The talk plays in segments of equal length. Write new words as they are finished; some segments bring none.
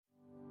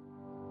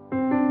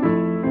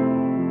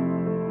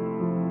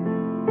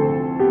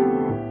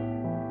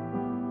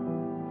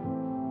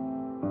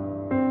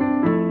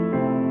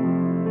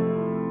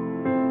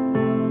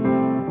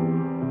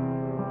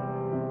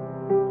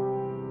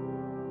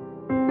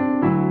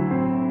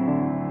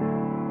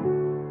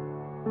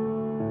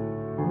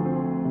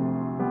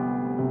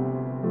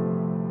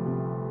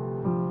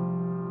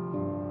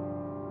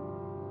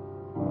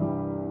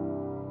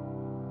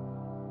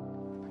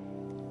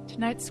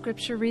Tonight's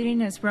scripture reading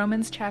is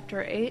Romans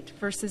chapter 8,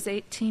 verses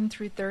 18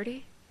 through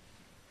 30.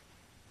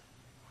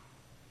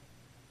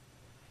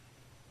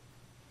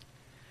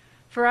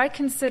 For I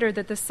consider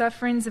that the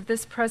sufferings of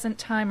this present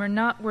time are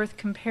not worth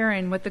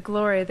comparing with the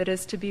glory that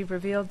is to be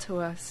revealed to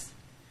us.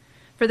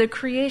 For the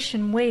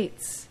creation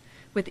waits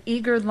with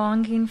eager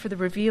longing for the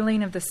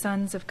revealing of the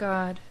sons of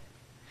God.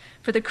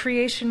 For the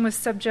creation was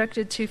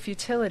subjected to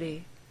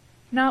futility,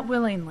 not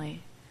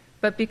willingly,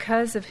 but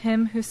because of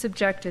him who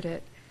subjected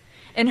it,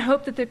 in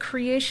hope that the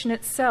creation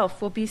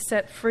itself will be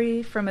set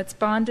free from its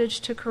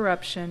bondage to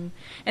corruption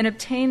and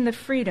obtain the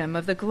freedom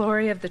of the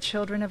glory of the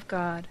children of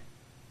God.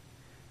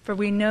 For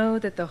we know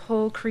that the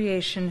whole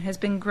creation has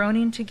been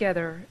groaning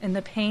together in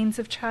the pains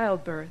of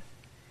childbirth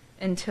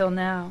until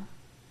now.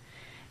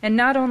 And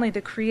not only the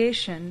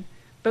creation,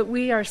 but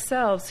we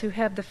ourselves who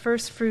have the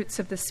first fruits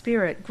of the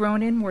Spirit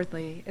groan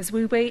inwardly as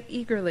we wait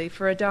eagerly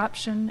for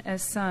adoption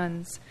as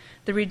sons,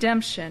 the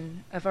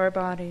redemption of our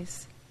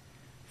bodies.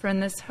 For in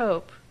this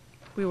hope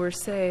we were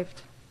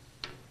saved.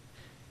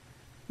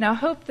 Now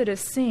hope that is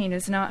seen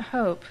is not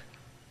hope,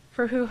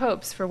 for who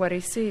hopes for what he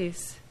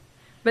sees?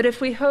 But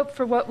if we hope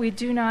for what we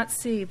do not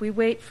see, we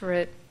wait for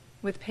it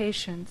with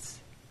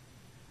patience.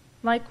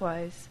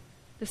 Likewise,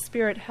 the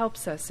Spirit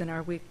helps us in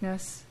our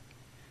weakness.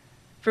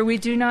 For we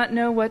do not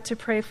know what to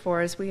pray for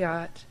as we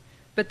ought,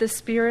 but the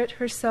Spirit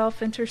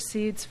herself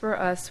intercedes for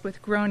us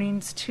with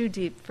groanings too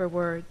deep for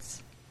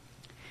words.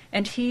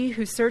 And he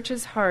who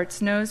searches hearts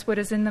knows what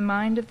is in the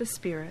mind of the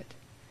Spirit,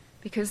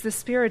 because the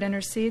Spirit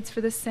intercedes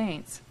for the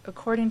saints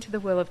according to the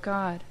will of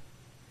God.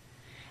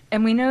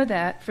 And we know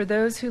that for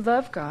those who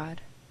love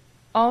God,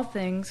 all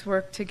things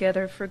work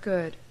together for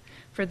good,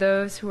 for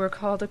those who are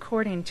called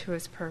according to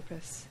his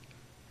purpose.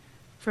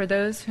 For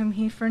those whom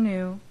he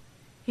foreknew,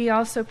 he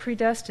also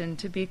predestined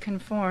to be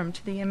conformed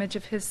to the image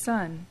of his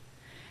Son,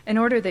 in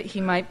order that he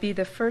might be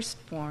the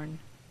firstborn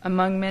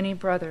among many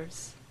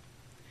brothers.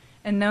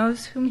 And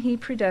those whom he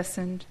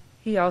predestined,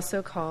 he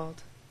also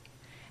called.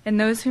 And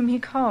those whom he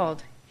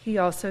called, he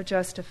also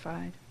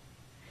justified.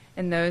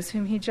 And those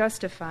whom he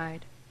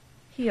justified,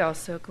 he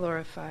also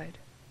glorified.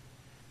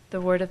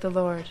 The word of the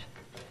Lord.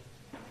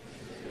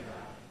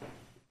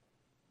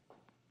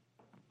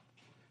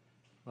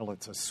 Well,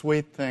 it's a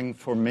sweet thing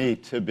for me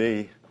to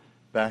be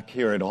back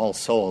here at All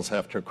Souls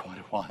after quite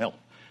a while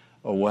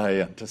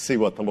away and to see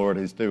what the Lord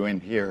is doing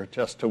here,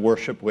 just to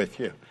worship with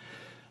you.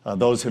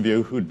 Those of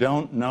you who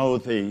don't know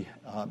the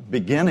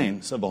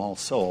beginnings of All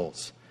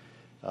Souls,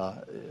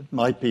 it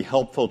might be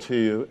helpful to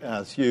you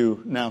as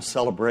you now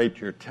celebrate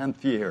your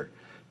 10th year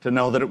to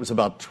know that it was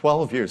about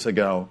 12 years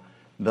ago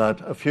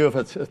that a few of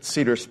us at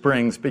Cedar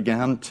Springs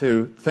began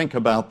to think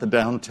about the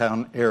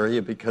downtown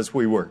area because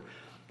we were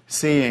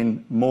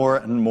seeing more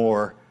and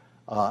more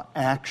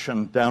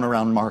action down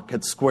around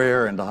Market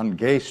Square and on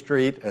Gay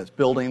Street as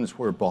buildings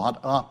were bought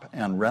up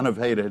and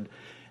renovated.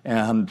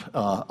 And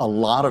a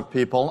lot of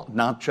people,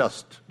 not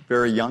just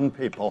very young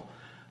people,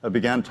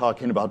 began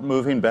talking about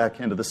moving back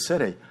into the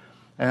city.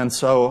 And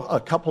so a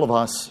couple of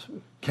us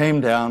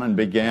came down and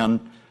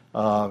began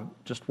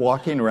just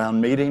walking around,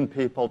 meeting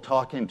people,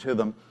 talking to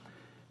them.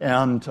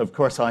 And, of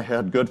course, I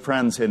had good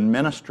friends in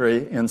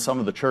ministry in some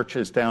of the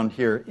churches down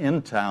here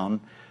in town.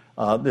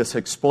 This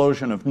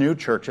explosion of new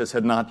churches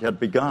had not yet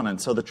begun.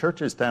 And so the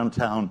churches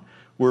downtown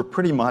were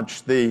pretty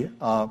much the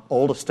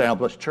old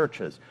established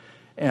churches.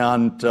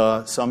 And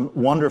some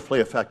wonderfully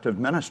effective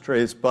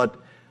ministries,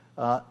 but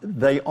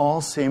they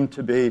all seemed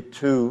to be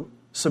to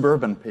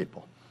suburban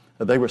people.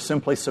 They were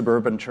simply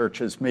suburban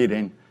churches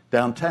meeting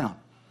downtown.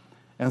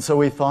 And so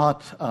we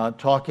thought,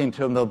 talking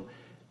to them,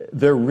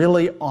 there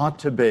really ought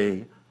to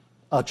be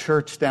a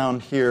church down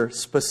here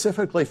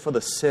specifically for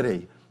the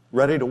city,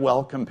 ready to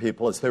welcome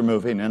people as they're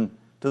moving into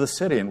the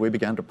city. And we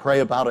began to pray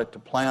about it, to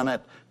plan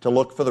it, to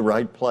look for the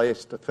right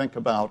place, to think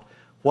about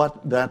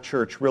what that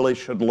church really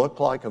should look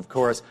like. Of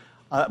course,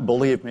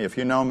 believe me, if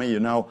you know me,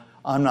 you know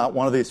I'm not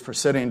one of these for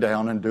sitting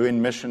down and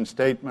doing mission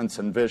statements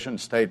and vision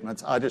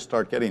statements. I just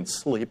start getting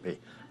sleepy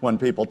when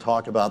people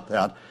talk about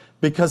that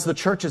because the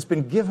church has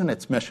been given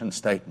its mission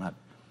statement.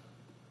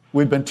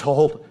 We've been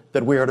told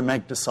that we are to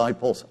make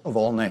disciples of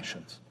all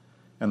nations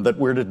and that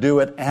we're to do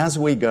it as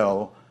we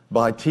go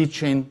by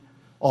teaching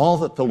all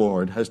that the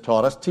Lord has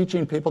taught us,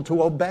 teaching people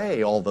to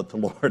obey all that the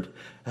Lord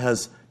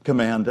has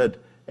commanded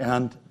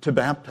and to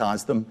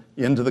baptize them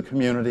into the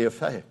community of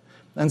faith.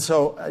 And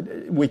so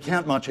we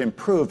can't much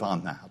improve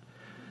on that.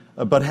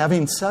 But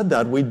having said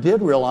that, we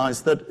did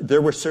realize that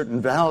there were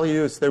certain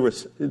values,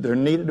 there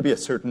needed to be a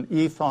certain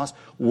ethos.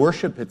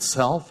 Worship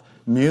itself,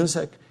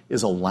 music,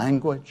 is a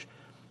language.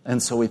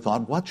 And so we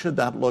thought, what should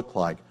that look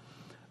like?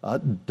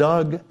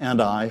 Doug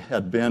and I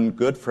had been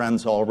good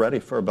friends already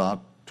for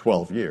about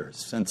 12 years.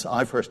 Since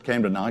I first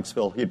came to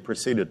Knoxville, he'd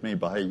preceded me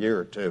by a year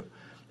or two.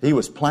 He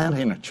was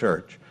planting a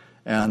church,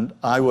 and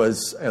I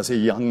was, as a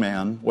young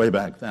man, way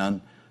back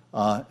then,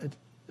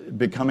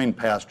 becoming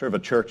pastor of a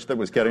church that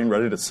was getting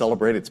ready to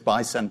celebrate its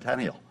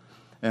bicentennial.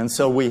 And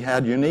so we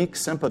had unique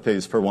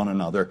sympathies for one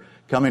another,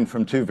 coming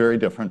from two very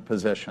different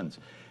positions.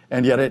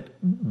 And yet it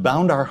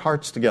bound our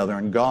hearts together.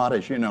 And God,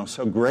 as you know,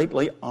 so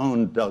greatly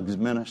owned Doug's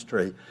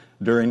ministry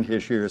during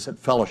his years at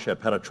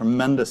Fellowship, had a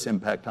tremendous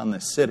impact on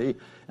this city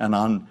and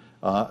on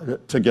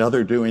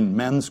together doing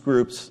men's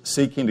groups,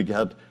 seeking to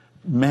get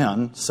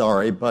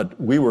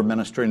but we were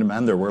ministering to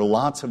men. There were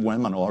lots of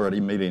women already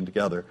meeting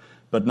together,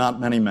 but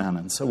not many men.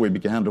 And so we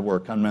began to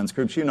work on men's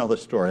groups. You know the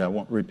story. I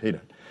won't repeat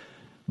it.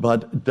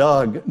 But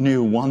Doug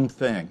knew one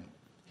thing.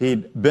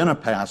 He'd been a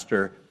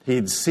pastor.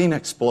 He'd seen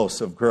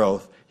explosive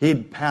growth.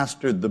 He'd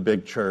pastored the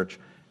big church,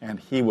 and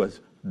he was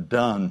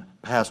done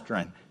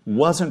pastoring.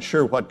 Wasn't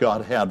sure what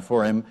God had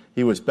for him.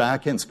 He was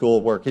back in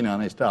school working on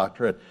his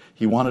doctorate.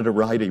 He wanted to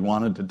write. He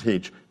wanted to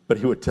teach. But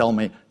he would tell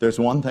me, there's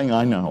one thing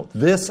I know.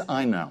 This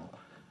I know.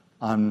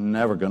 I'm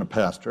never going to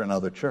pastor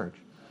another church.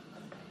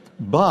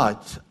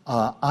 But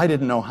I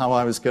didn't know how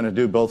I was going to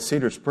do both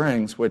Cedar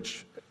Springs,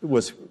 which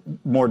was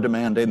more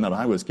demanding than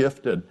I was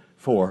gifted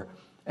for,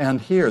 and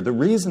here. The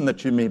reason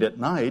that you meet at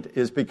night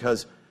is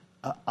because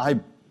I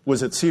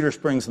was at Cedar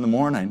Springs in the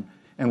morning,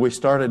 and we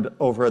started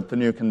over at the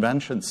new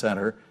convention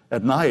center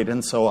at night,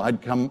 and so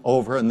I'd come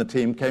over, and the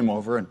team came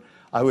over, and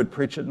I would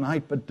preach at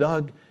night. But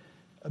Doug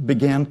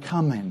began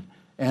coming,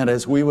 and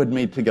as we would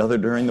meet together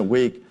during the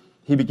week,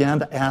 he began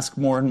to ask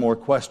more and more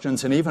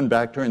questions, and even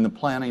back during the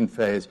planning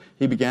phase,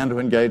 he began to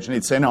engage, and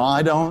he'd say, no,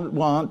 I don't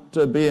want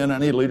to be in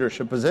any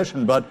leadership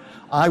position, but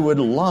I would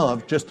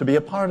love just to be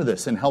a part of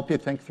this and help you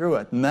think through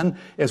it. And then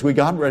as we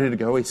got ready to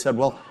go, he said,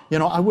 well, you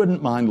know, I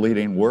wouldn't mind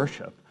leading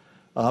worship,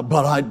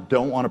 but I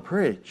don't want to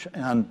preach.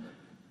 And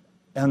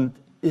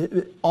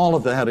all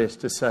of that is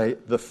to say,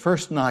 the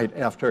first night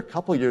after a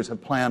couple years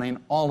of planning,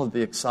 all of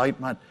the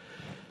excitement,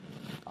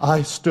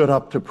 I stood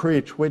up to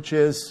preach, which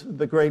is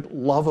the great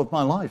love of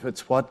my life.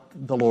 It's what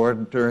the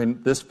Lord,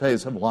 during this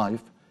phase of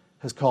life,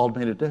 has called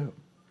me to do.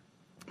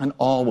 And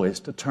always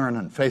to turn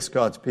and face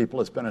God's people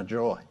has been a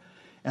joy.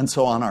 And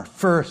so on our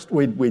first,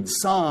 we'd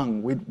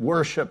sung, we'd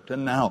worshiped,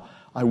 and now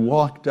I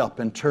walked up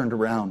and turned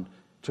around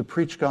to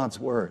preach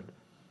God's word.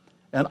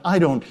 And I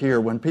don't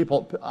hear when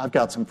people, I've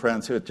got some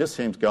friends who it just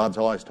seems God's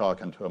always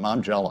talking to them.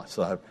 I'm jealous.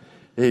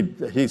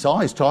 He's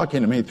always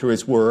talking to me through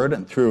his word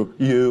and through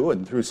you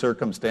and through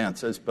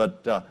circumstances,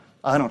 but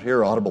I don't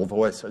hear audible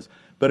voices.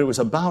 But it was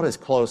about as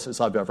close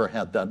as I've ever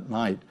had that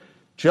night.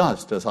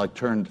 Just as I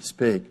turned to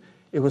speak,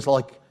 it was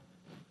like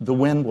the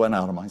wind went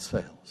out of my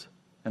sails.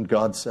 And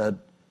God said,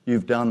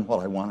 you've done what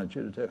I wanted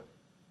you to do.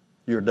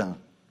 You're done.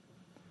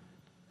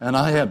 And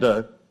I had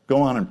to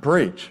go on and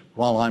preach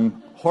while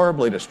I'm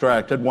horribly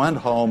distracted, went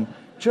home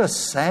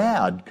just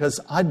sad because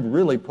I'd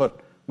really put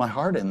my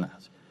heart in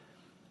this.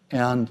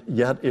 And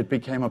yet it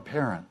became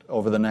apparent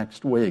over the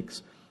next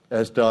weeks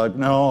as Doug,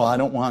 no, I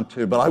don't want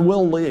to, but I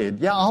will lead.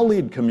 Yeah, I'll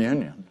lead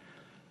communion.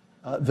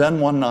 Then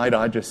one night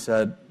I just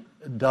said,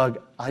 Doug,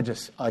 I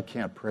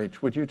can't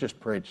preach. Would you just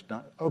preach?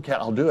 Okay,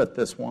 I'll do it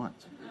this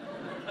once.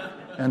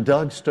 And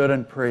Doug stood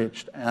and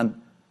preached,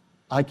 and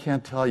I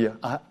can't tell you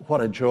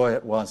what a joy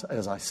it was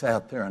as I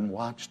sat there and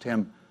watched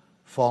him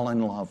fall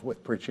in love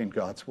with preaching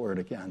God's word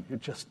again. You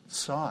just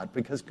saw it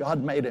because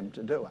God made him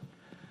to do it.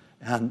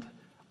 And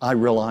I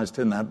realized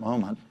in that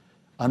moment,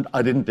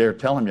 I didn't dare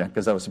tell him yet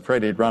because I was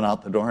afraid he'd run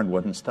out the door and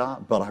wouldn't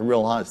stop, but I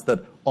realized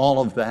that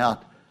all of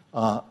that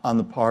on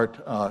the part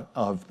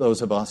of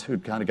those of us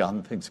who'd kind of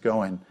gotten things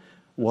going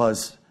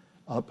was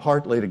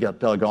partly to get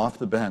Doug off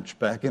the bench,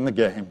 back in the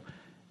game,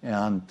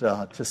 and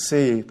to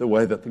see the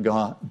way that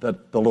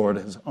the Lord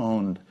has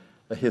owned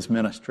his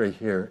ministry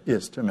here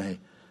is to me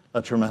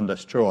a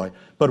tremendous joy.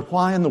 But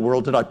why in the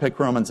world did I pick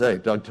Romans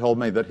 8? Doug told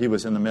me that he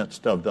was in the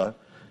midst of the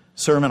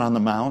Sermon on the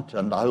Mount,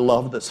 and I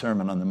love the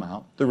Sermon on the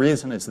Mount. The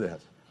reason is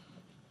this.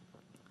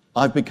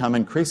 I've become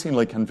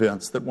increasingly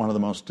convinced that one of the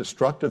most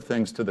destructive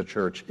things to the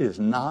church is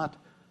not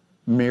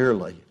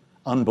merely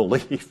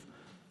unbelief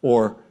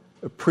or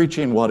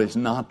preaching what is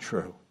not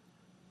true.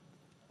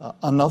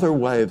 Another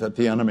way that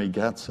the enemy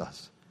gets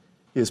us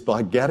is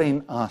by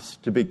getting us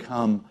to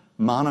become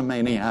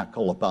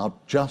monomaniacal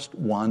about just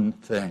one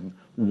thing,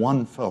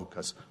 one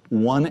focus,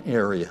 one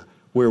area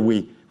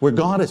where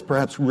God has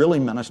perhaps really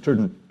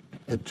ministered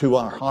to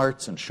our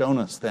hearts and shown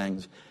us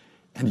things,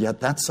 and yet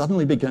that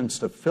suddenly begins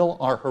to fill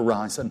our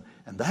horizon,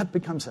 and that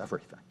becomes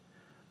everything.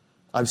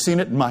 I've seen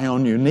it in my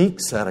own unique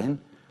setting,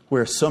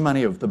 where so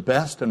many of the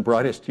best and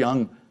brightest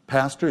young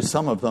pastors,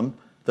 some of them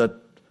that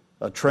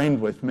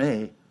trained with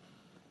me,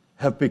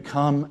 have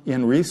become,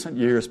 in recent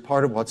years,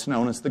 part of what's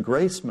known as the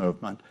grace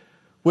movement,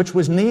 which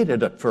was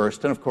needed at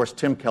first. And of course,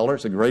 Tim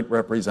Keller's a great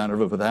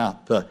representative of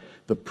that.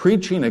 The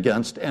preaching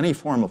against any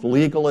form of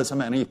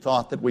legalism, any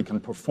thought that we can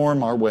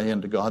perform our way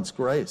into God's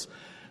grace.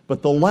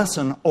 But the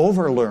lesson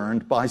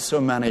overlearned by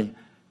so many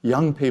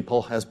young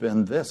people has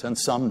been this, and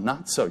some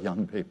not so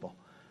young people,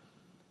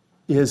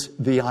 is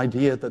the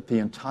idea that the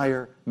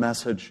entire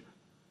message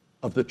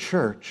of the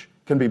church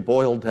can be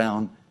boiled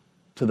down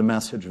to the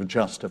message of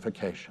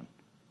justification,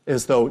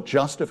 as though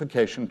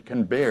justification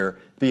can bear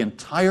the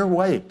entire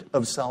weight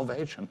of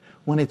salvation,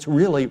 when it's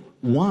really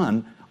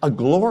a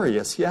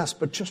glorious, yes,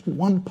 but just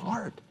one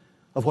part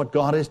of what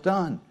God has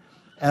done.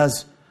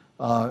 As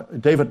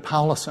David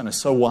Powlison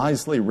has so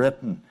wisely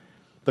written,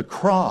 the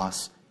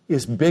cross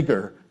is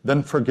bigger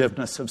than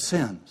forgiveness of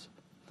sins.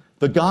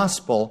 The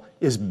gospel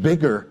is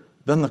bigger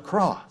than the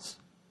cross.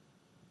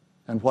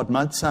 And what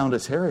might sound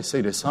as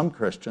heresy to some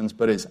Christians,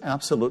 but is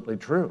absolutely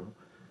true,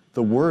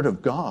 the Word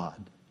of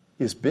God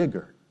is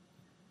bigger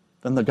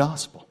than the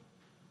gospel.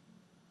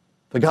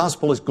 The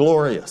gospel is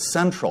glorious,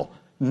 central,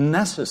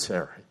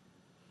 necessary.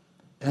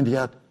 And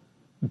yet,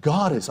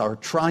 God is our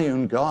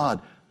triune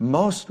God.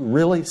 Most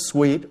really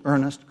sweet,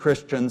 earnest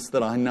Christians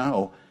that I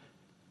know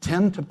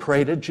tend to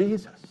pray to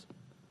Jesus.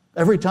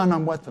 Every time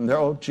I'm with them, they're,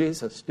 oh,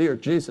 Jesus, dear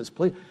Jesus,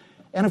 please.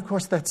 And of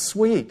course, that's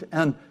sweet.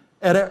 And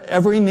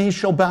every knee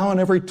shall bow and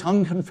every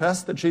tongue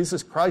confess that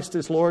Jesus Christ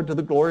is Lord to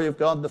the glory of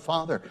God the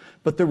Father.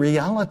 But the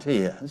reality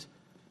is,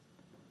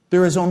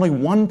 there is only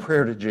one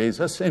prayer to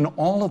Jesus in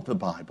all of the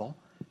Bible,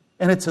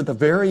 and it's at the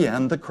very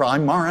end, the cry,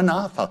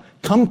 Maranatha,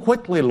 come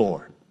quickly,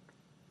 Lord.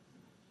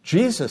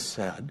 Jesus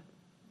said,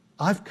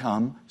 I've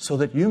come so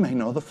that you may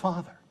know the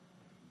Father.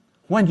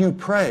 When you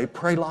pray,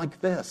 pray like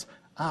this,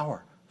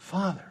 Our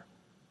Father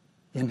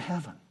in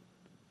heaven,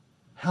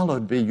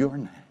 hallowed be your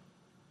name.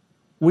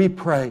 We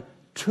pray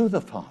to the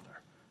Father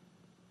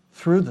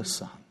through the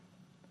Son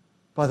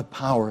by the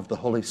power of the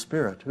Holy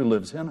Spirit who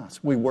lives in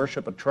us. We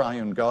worship a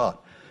triune God.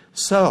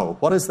 So,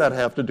 what does that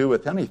have to do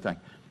with anything?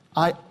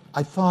 I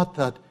thought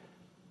that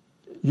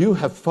you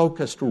have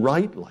focused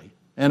rightly,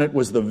 and it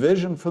was the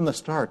vision from the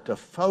start to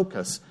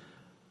focus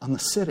on the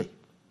city,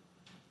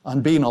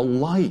 on being a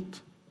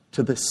light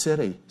to the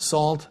city,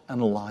 salt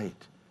and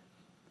light.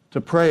 To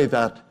pray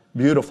that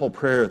beautiful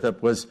prayer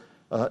that was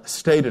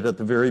stated at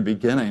the very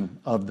beginning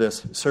of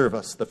this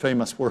service, the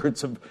famous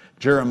words of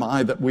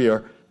Jeremiah, that we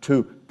are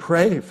to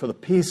pray for the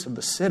peace of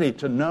the city,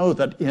 to know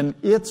that in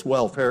its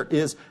welfare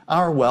is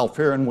our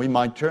welfare, and we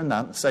might turn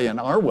that and say in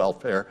our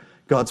welfare,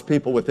 God's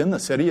people within the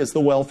city is the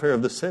welfare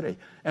of the city.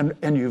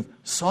 And you've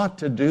sought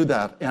to do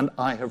that, and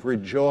I have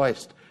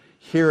rejoiced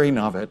hearing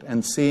of it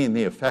and seeing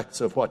the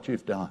effects of what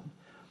you've done.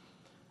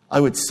 I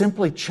would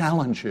simply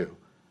challenge you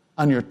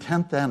on your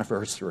 10th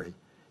anniversary,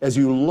 as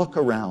you look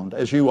around,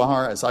 as you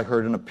are, as I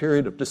heard, in a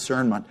period of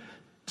discernment,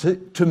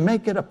 to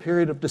make it a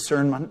period of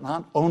discernment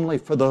not only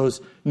for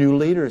those new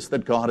leaders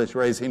that God is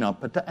raising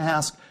up, but to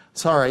ask,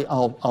 sorry,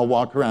 I'll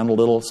walk around a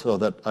little so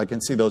that I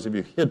can see those of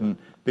you hidden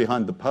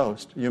behind the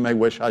post. You may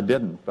wish I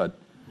didn't, but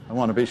I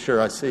want to be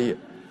sure I see you.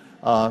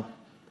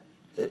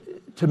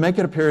 To make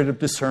it a period of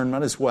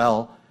discernment as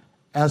well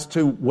as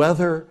to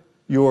whether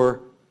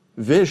your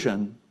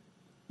vision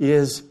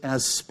is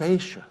as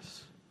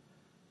spacious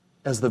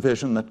as the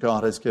vision that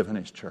God has given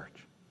His church.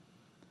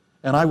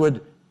 And I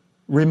would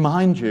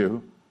remind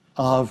you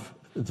of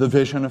the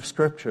vision of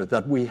Scripture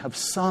that we have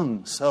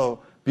sung so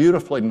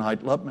beautifully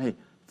tonight. Let me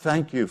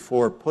thank you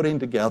for putting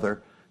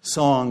together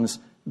songs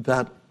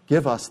that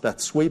give us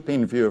that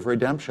sweeping view of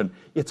redemption.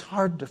 It's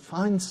hard to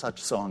find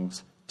such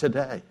songs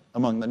today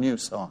among the new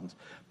songs.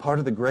 Part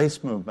of the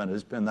grace movement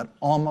has been that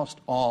almost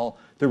all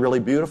the really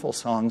beautiful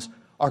songs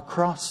are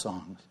cross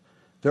songs.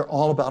 They're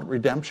all about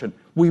redemption.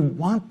 We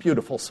want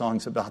beautiful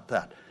songs about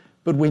that,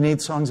 but we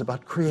need songs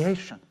about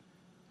creation,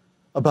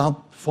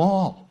 about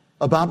fall,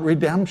 about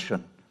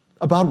redemption,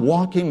 about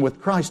walking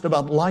with Christ,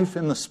 about life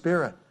in the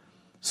Spirit.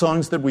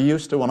 Songs that we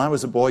used to, when I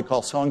was a boy,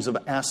 call songs of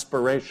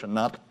aspiration,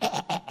 not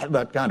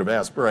that kind of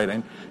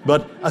aspirating,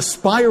 but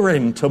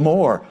aspiring to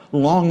more,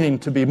 longing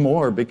to be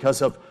more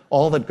because of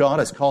all that God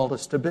has called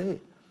us to be.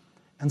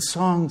 And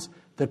songs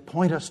that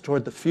point us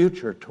toward the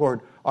future,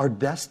 toward our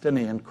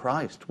destiny in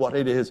Christ, what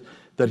it is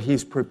that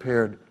He's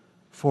prepared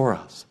for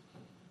us.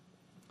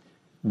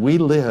 We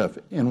live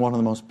in one of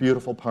the most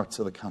beautiful parts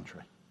of the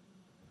country.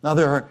 Now,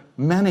 there are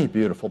many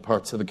beautiful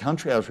parts of the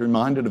country. I was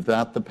reminded of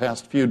that the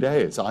past few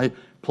days. I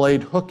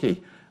played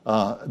hooky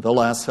the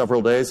last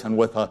several days, and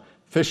with a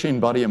fishing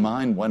buddy of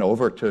mine, went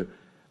over to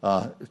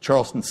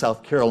Charleston,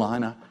 South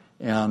Carolina,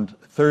 and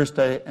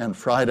Thursday and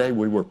Friday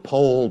we were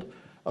poled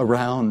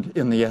around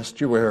in the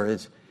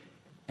estuaries,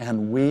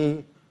 and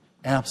we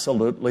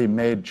absolutely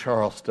made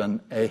Charleston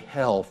a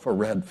hell for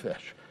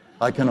redfish.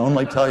 I can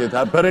only tell you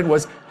that. But it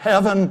was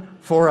heaven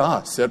for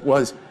us. It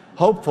was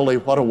hopefully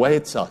what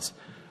awaits us.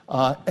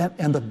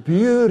 And the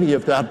beauty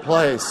of that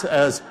place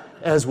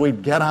as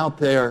we'd get out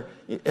there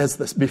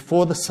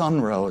before the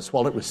sun rose,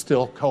 while it was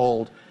still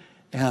cold,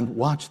 and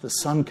watch the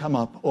sun come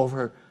up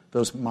over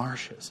those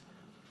marshes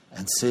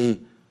and see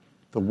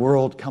the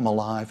world come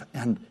alive,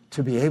 and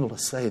to be able to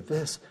say,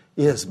 this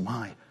is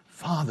my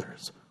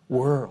Father's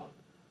world.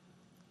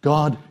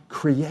 God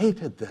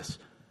created this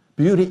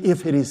beauty.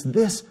 If it is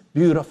this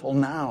beautiful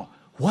now,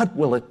 what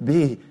will it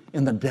be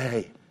in the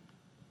day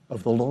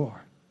of the Lord?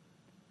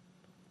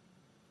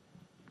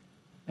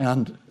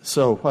 And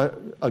so,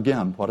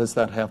 what does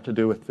that have to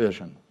do with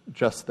vision?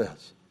 Just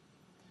this.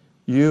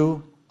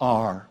 We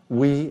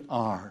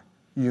are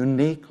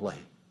uniquely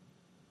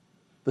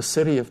the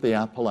city of the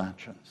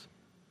Appalachians.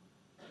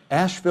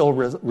 Asheville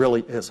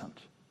really isn't.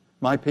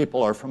 My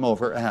people are from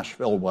over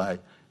Asheville way,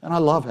 and I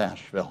love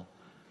Asheville.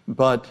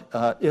 But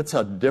it's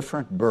a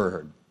different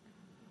bird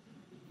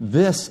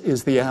This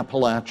is the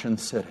Appalachian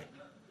city.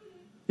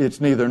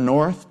 It's neither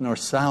north nor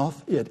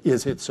south. It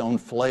is its own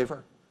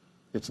flavor.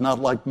 It's not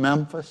like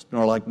Memphis,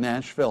 nor like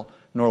Nashville,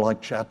 nor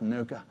like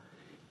Chattanooga.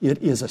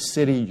 It is a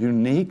city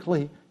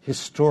uniquely,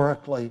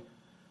 historically,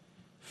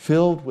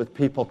 filled with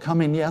people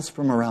coming, yes,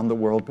 from around the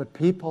world, but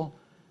people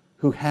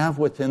who have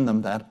within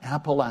them that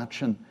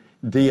Appalachian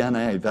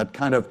DNA, that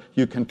kind of,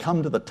 you can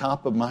come to the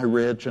top of my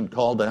ridge and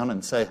call down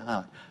and say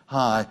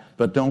hi,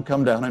 but don't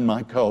come down in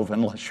my cove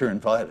unless you're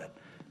invited.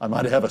 I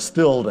might have a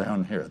still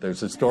down here. There's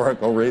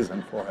historical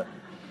reason for it.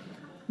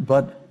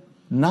 But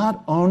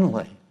not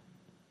only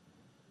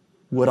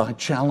would I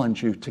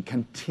challenge you to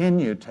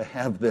continue to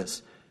have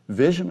this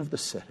vision of the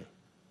city,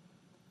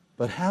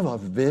 but have a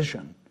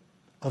vision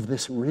of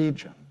this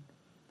region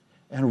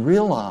and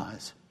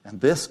realize, and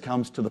this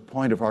comes to the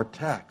point of our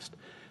text,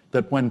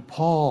 that when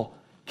Paul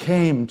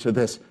came to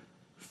this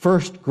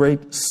first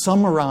great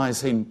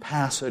summarizing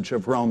passage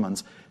of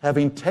Romans,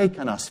 having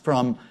taken us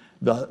from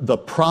the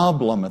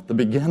problem at the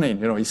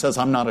beginning, he says,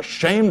 I'm not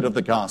ashamed of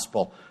the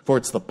gospel, for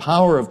it's the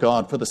power of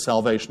God for the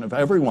salvation of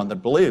everyone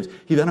that believes.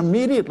 He then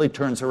immediately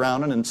turns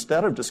around and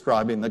instead of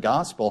describing the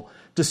gospel,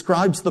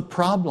 describes the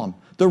problem.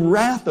 The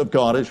wrath of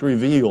God is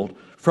revealed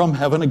from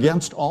heaven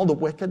against all the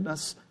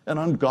wickedness and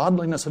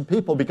ungodliness of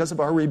people because of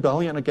our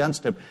rebellion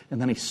against him.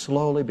 And then he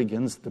slowly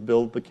begins to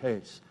build the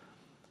case.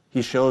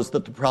 He shows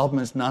that the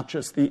problem is not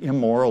just the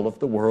immoral of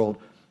the world,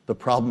 the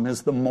problem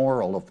is the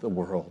moral of the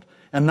world.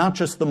 And not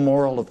just the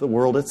moral of the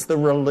world, it's the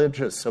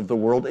religious of the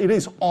world. It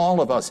is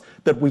all of us,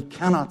 that we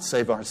cannot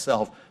save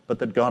ourselves, but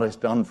that God has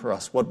done for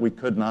us what we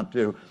could not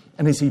do.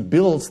 And as he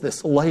builds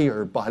this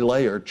layer by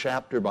layer,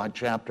 chapter by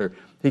chapter,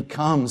 he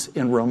comes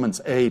in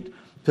Romans 8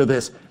 to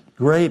this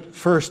great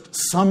first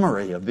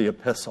summary of the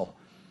epistle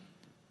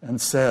and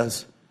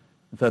says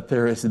that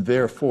there is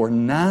therefore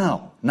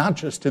now, not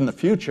just in the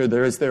future,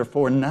 there is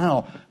therefore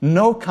now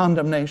no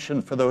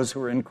condemnation for those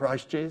who are in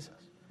Christ Jesus.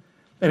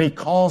 And he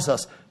calls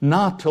us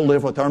not to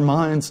live with our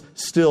minds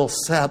still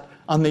set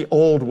on the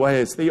old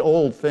ways, the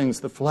old things,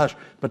 the flesh,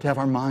 but to have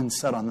our minds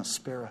set on the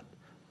Spirit.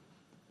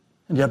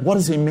 And yet, what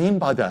does he mean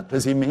by that?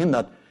 Does he mean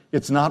that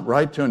it's not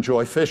right to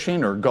enjoy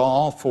fishing or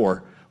golf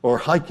or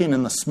hiking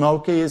in the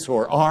Smokies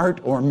or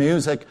art or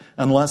music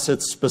unless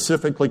it's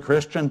specifically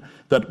Christian?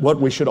 That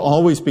what we should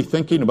always be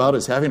thinking about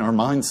is having our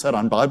minds set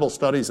on Bible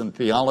studies and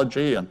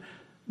theology? And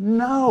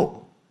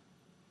no.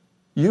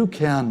 You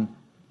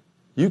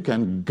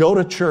can go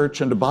to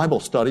church and to Bible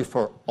study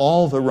for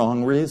all the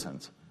wrong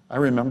reasons. I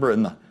remember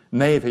in the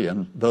Navy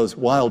in those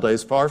wild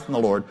days far from the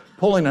Lord,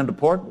 pulling into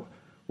port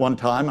one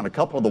time, and a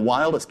couple of the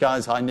wildest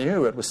guys I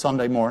knew, it was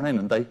Sunday morning,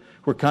 and they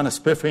were kind of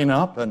spiffing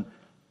up, and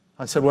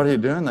I said, what are you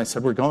doing? They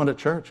said, we're going to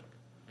church.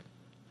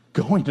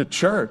 Going to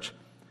church?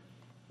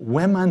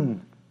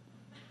 Women.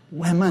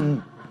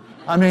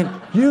 I mean,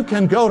 you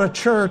can go to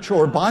church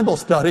or Bible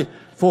study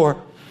for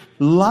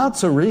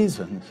lots of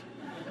reasons.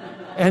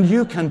 And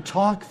you can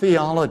talk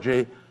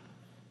theology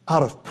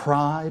out of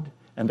pride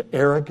and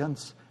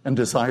arrogance and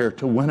desire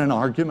to win an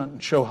argument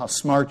and show how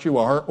smart you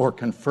are or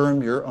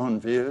confirm your own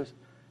views.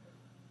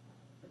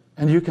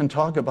 And you can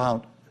talk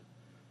about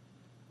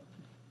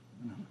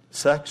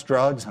sex,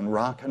 drugs, and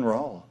rock and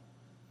roll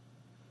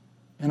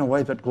in a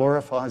way that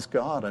glorifies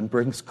God and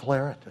brings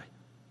clarity.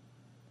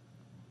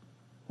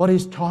 What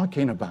he's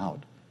talking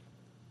about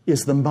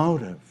is the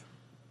motive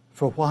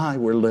for why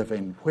we're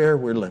living, where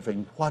we're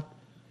living, what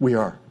we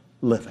are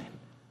living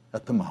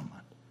at the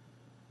moment.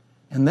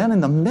 And then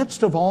in the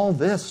midst of all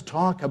this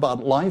talk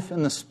about life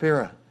in the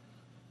Spirit,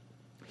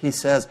 he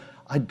says,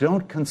 I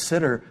don't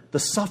consider the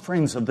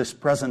sufferings of this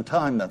present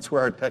time, that's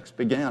where our text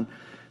began,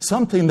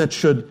 something that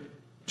should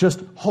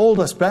just hold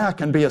us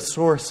back and be a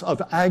source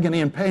of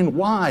agony and pain.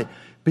 Why?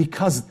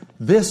 Because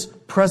this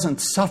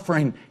present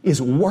suffering is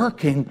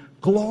working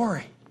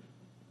glory.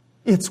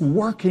 It's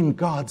working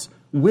God's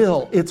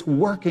will. It's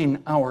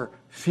working our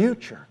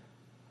future.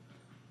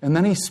 And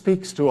then he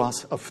speaks to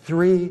us of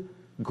 3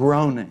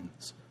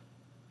 groanings.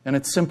 And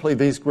it's simply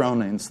these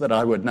groanings that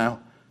I would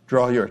now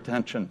draw your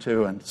attention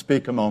to and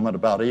speak a moment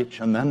about each,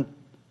 and then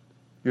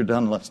you're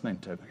done listening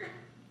to me.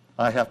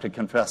 I have to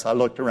confess, I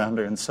looked around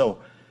here and saw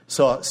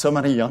so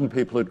many young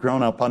people who'd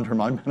grown up under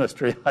my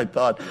ministry. I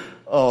thought,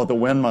 oh, the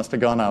wind must have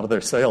gone out of their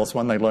sails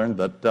when they learned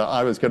that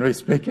I was going to be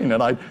speaking,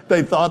 and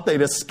they thought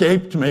they'd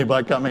escaped me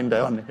by coming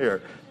down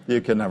here. You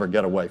can never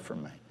get away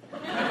from me. You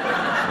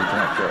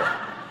can't do it.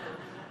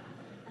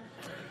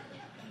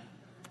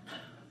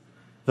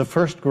 The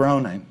first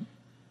groaning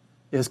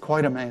is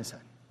quite amazing.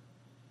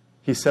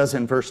 He says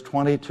in verse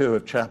 22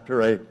 of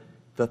chapter 8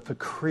 that the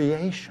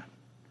creation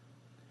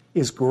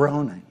is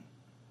groaning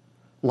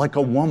like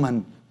a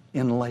woman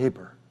in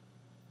labor,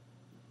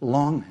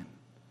 longing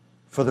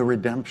for the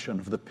redemption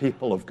of the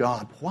people of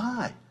God.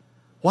 Why?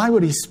 Why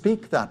would he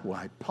speak that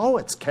way?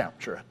 Poets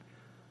capture it.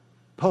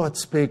 Poets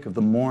speak of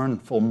the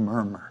mournful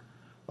murmur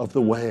of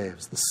the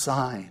waves, the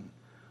sighing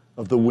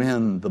of the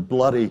wind, the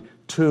bloody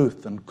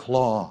tooth and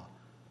claw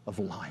of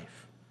life.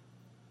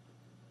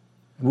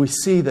 We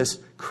see this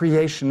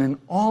creation in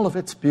all of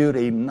its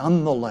beauty,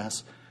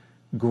 nonetheless,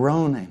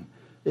 groaning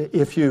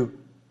If you,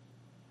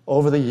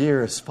 over the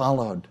years,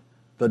 followed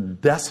the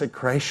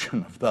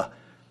desecration of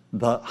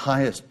the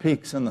highest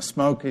peaks in the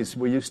Smokies,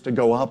 we used to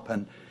go up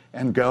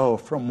and go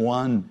from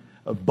one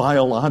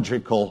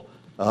biological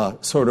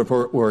sort of,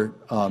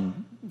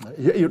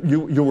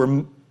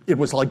 it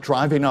was like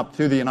driving up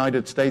through the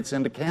United States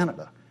into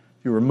Canada.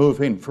 You were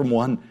moving from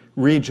one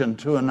region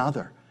to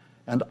another.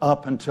 And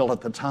up until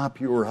at the top,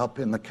 you were up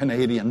in the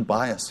Canadian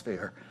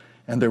biosphere.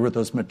 And there were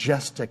those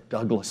majestic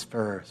Douglas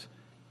firs.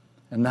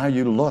 And now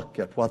you look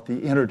at what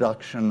the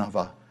introduction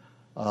of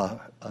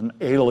an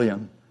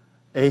alien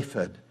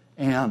aphid,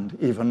 and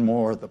even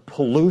more, the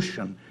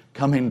pollution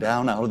coming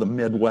down out of the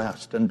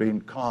Midwest and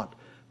being caught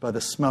by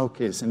the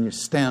Smokies, and you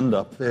stand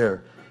up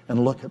there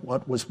and look at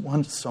what was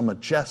once so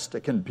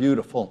majestic and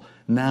beautiful,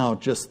 now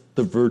just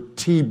the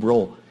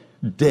vertebral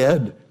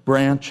dead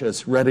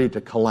branches ready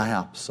to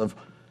collapse of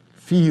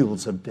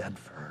fields of dead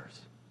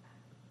firs.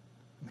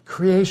 The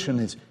creation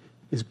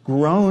is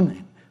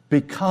groaning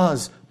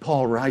because,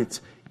 Paul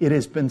writes, it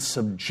has been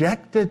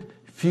subjected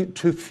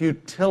to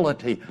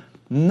futility,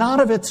 not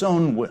of its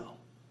own will,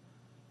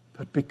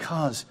 but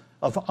because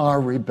of our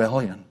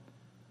rebellion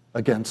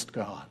against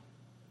God.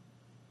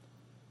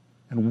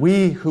 And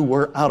we who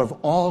were out of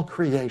all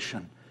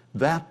creation,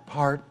 that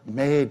part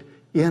made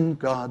in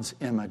God's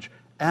image,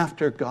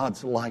 after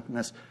God's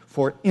likeness,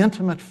 for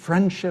intimate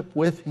friendship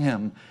with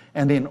Him,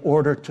 and in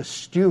order to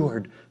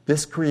steward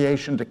this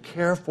creation, to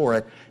care for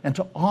it, and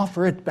to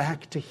offer it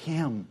back to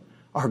Him,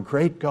 our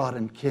great God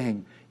and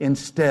King,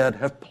 instead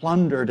have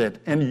plundered it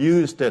and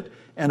used it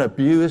and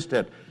abused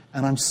it.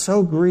 And I'm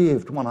so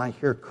grieved when I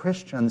hear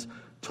Christians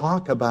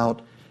talk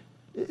about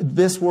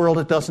this world,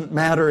 it doesn't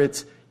matter,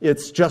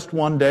 it's just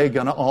one day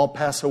going to all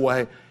pass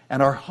away,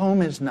 and our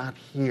home is not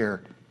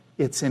here,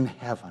 it's in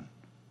heaven.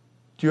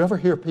 Do you ever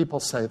hear people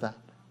say that?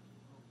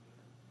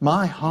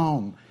 My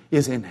home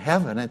is in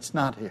heaven, it's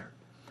not here.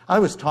 I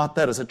was taught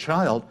that as a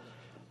child,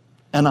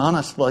 and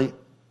honestly,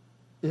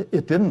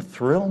 it didn't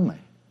thrill me.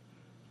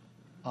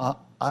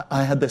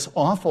 I had this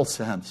awful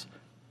sense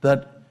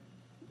that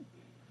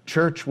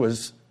church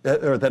was,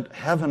 or that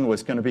heaven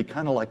was going to be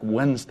kind of like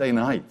Wednesday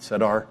nights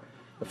at our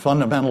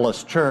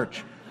fundamentalist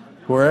church,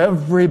 where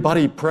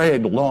everybody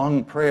prayed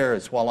long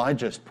prayers while I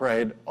just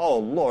prayed, "Oh,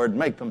 Lord,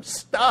 make them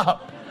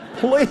stop.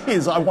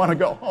 Please, I want to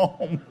go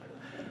home."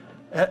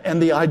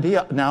 And the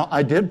idea, now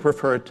I did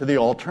prefer it to the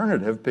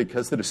alternative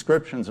because the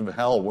descriptions of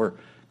hell were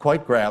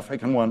quite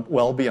graphic and went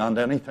well beyond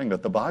anything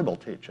that the Bible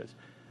teaches.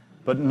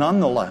 But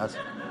nonetheless,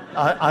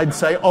 I'd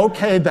say,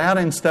 okay, that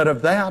instead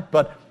of that.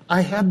 But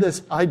I had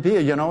this idea,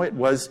 it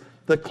was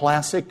the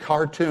classic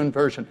cartoon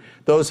version.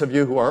 Those of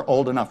you who are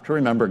old enough to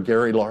remember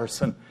Gary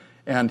Larson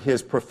and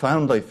his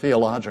profoundly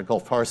theological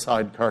Far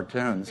Side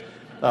cartoons,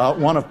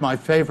 one of my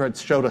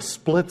favorites showed a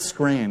split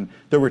screen.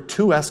 There were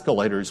two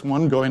escalators,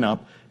 one going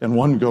up and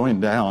one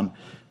going down.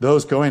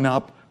 Those going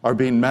up are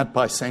being met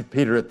by St.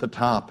 Peter at the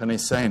top, and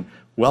he's saying,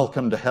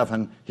 "Welcome to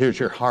heaven, here's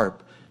your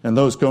harp." And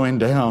those going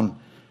down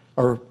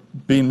are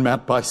being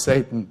met by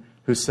Satan,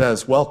 who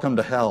says, "Welcome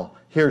to hell,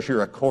 here's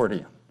your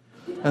accordion."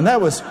 And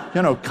that was,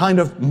 kind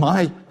of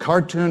my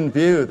cartoon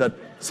view, that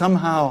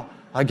somehow,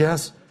 I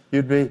guess,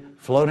 you'd be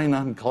floating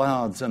on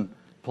clouds and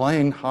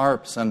playing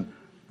harps, and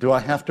do I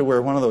have to wear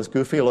one of those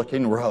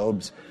goofy-looking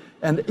robes?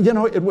 And,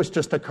 it was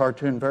just a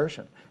cartoon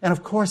version. And,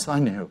 of course, I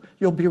knew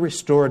you'll be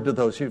restored to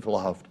those you've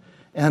loved.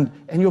 And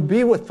you'll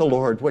be with the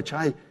Lord, which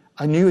I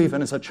knew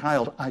even as a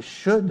child I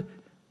should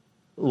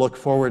look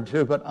forward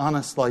to. But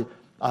honestly,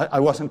 I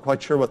wasn't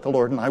quite sure what the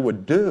Lord and I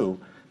would do.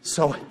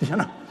 So,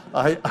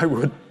 I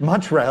would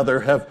much rather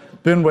have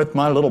been with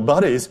my little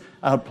buddies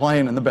out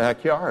playing in the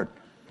backyard.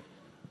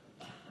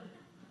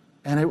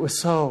 And it was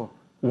so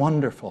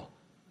wonderful.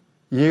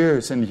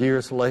 Years and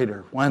years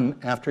later, when,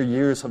 after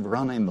years of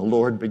running, the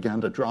Lord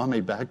began to draw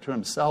me back to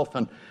Himself,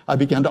 and I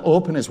began to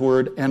open His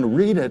Word and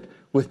read it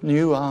with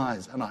new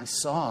eyes, and I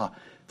saw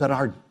that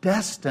our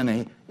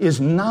destiny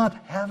is not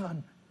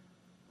heaven.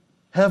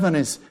 Heaven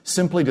is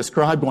simply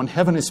described, when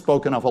heaven is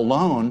spoken of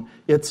alone,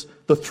 it's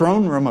the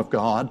throne room of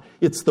God.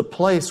 It's the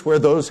place where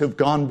those who've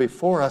gone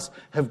before us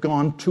have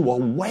gone to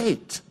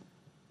await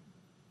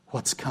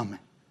what's coming.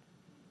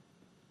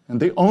 And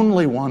the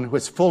only one who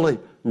has fully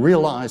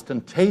realized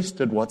and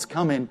tasted what's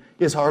coming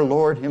is our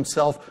Lord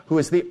Himself, who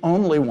is the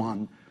only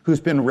one who's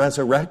been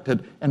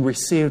resurrected and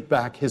received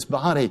back His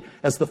body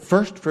as the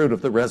first fruit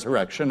of the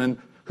resurrection, and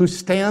who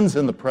stands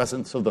in the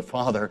presence of the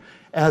Father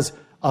as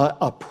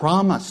a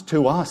promise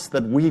to us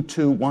that we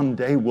too one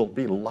day will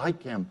be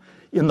like Him.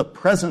 In the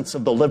presence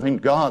of the living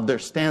God, there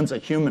stands a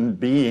human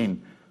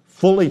being,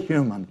 fully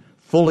human,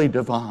 fully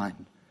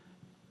divine.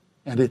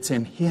 And it's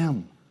in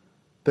Him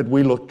that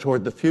we look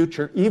toward the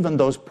future. Even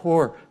those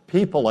poor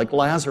people like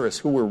Lazarus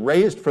who were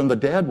raised from the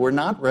dead were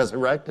not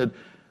resurrected.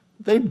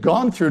 They'd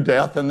gone through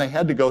death and they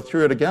had to go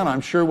through it again.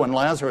 I'm sure when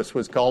Lazarus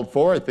was called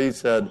forth, he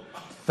said,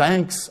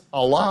 "Thanks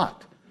a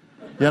lot.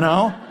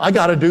 I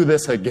got to do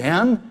this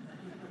again."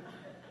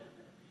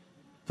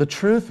 The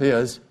truth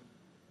is,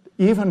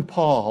 even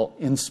Paul,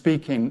 in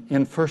speaking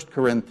in 1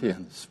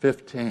 Corinthians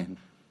 15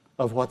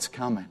 of what's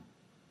coming,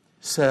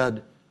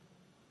 said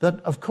that,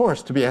 of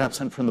course, to be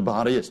absent from the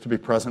body is to be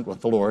present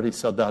with the Lord. He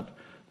said that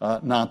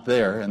not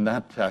there in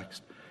that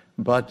text.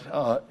 But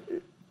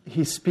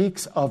he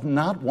speaks of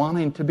not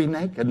wanting to be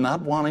naked,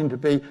 not wanting to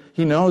be...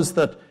 He knows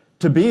that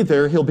to be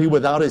there, he'll be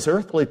without his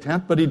earthly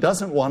tent, but he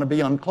doesn't want to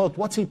be unclothed.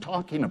 What's he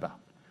talking about?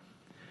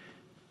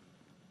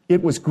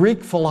 It was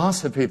Greek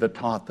philosophy that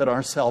taught that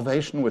our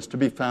salvation was to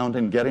be found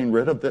in getting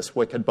rid of this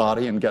wicked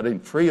body and getting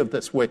free of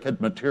this wicked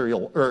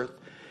material earth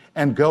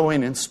and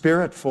going in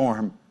spirit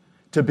form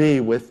to be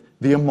with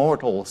the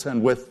immortals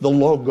and with the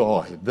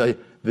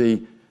logoi,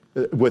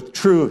 with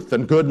truth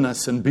and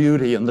goodness and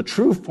beauty and the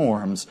true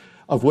forms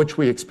of which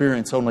we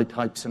experience only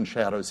types and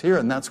shadows here.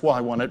 And that's why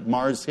when at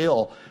Mars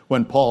Hill,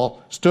 when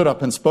Paul stood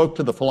up and spoke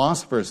to the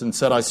philosophers and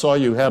said, I saw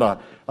you had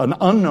an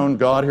unknown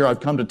God here,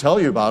 I've come to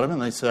tell you about him.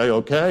 And they say,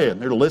 okay, and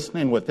they're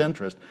listening with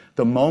interest.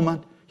 The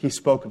moment he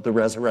spoke of the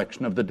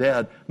resurrection of the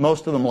dead,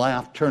 most of them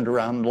laughed, turned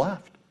around and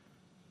left.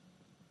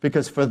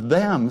 Because for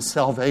them,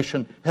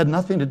 salvation had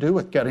nothing to do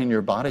with getting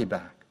your body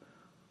back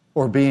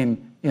or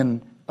being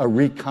in a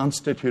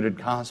reconstituted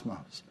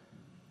cosmos.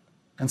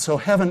 And so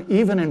heaven,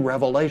 even in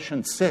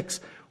Revelation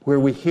 6, where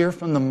we hear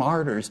from the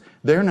martyrs,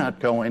 they're not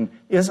going,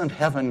 isn't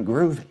heaven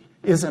groovy?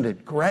 Isn't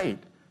it great?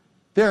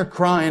 They're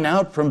crying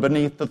out from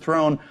beneath the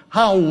throne,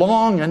 how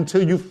long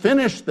until you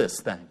finish this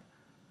thing?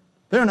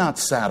 They're not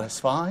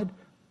satisfied.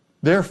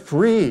 They're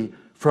free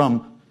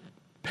from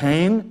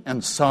pain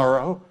and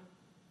sorrow.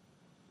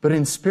 But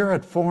in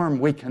spirit form,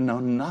 we can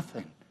know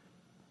nothing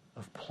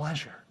of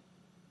pleasure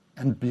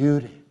and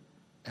beauty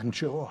and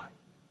joy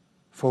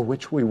for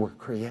which we were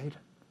created.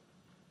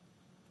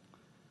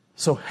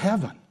 So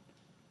heaven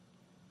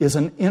is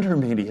an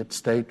intermediate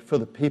state for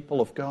the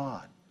people of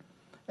God.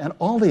 And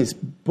all these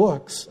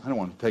books, I don't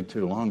want to take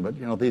too long, but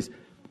these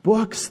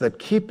books that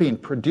keep being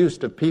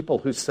produced of people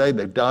who say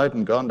they've died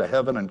and gone to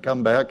heaven and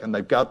come back, and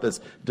they've got this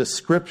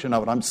description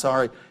of it. I'm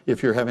sorry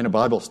if you're having a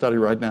Bible study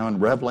right now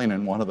and reveling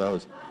in one of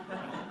those.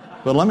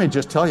 But let me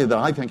just tell you that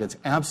I think it's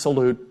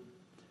absolute,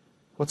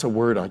 what's a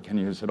word I can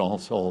use at All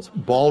Souls?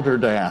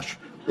 Balderdash.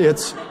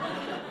 The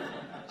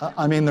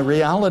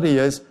reality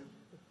is,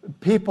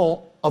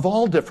 people of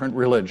all different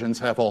religions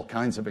have all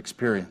kinds of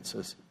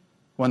experiences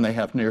when they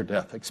have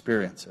near-death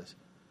experiences.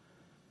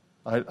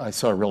 I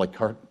saw a really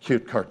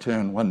cute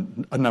cartoon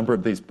when a number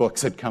of these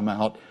books had come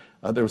out.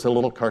 There was a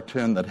little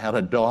cartoon that had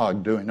a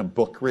dog doing a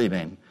book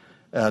reading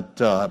at,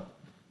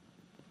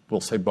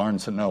 we'll say,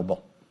 Barnes &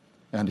 Noble.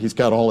 And he's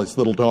got all his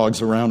little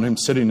dogs around him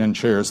sitting in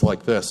chairs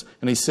like this.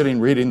 And he's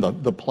sitting reading,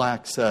 the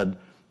plaque said,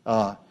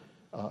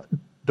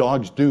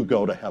 Dogs Do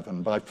Go to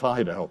Heaven by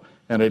Fido.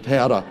 And it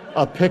had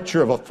a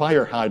picture of a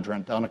fire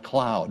hydrant on a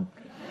cloud.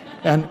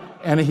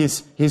 And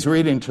he's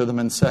reading to them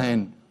and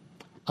saying,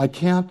 I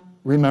can't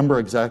remember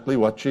exactly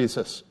what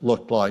Jesus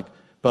looked like,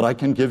 but I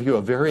can give you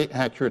a very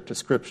accurate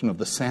description of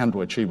the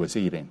sandwich he was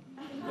eating.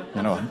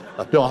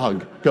 A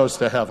dog goes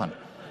to heaven.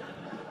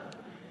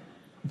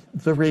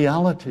 The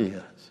reality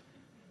is,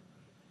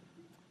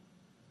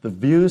 the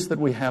views that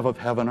we have of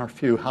heaven are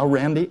few. How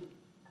Randy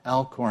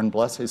Alcorn,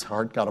 bless his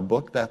heart, got a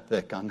book that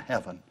thick on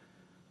heaven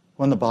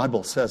when the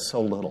Bible says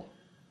so little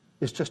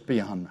is just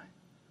beyond me.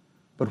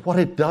 But what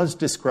it does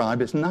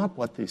describe is not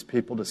what these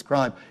people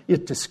describe.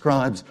 It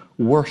describes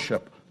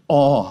worship,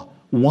 awe,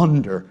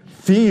 wonder,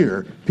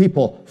 fear,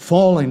 people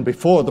falling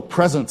before the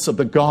presence of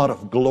the God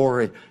of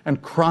glory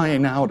and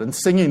crying out and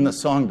singing the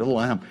song to the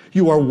Lamb.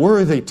 You are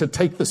worthy to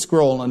take the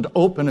scroll and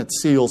open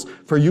its seals,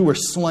 for you were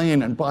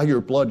slain, and by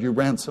your blood you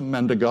ransomed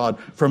men to God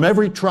from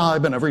every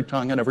tribe and every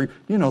tongue and every...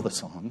 You know the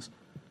songs.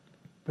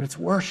 But it's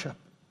worship.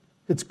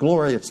 It's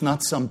glory. It's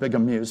not some big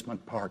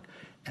amusement park.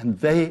 And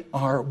they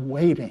are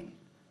waiting.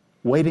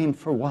 Waiting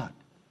for what?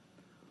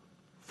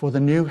 For the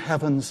new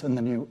heavens and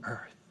the new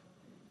earth.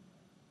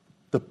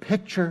 The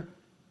picture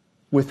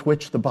with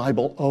which the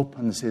Bible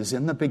opens is,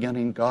 in the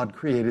beginning, God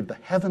created the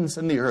heavens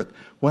and the earth.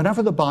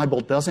 Whenever the Bible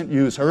doesn't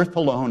use earth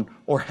alone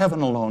or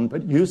heaven alone,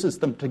 but uses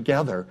them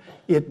together,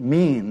 it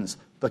means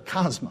the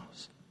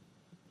cosmos.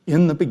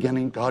 In the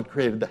beginning, God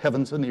created the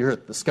heavens and the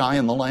earth, the sky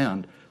and the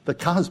land, the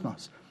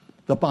cosmos.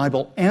 The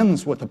Bible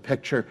ends with a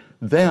picture,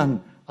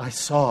 then I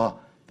saw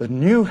the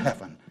new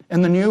heaven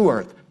and the new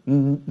earth,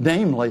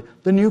 namely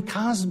the new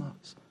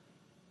cosmos.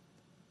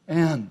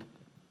 And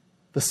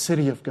the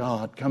city of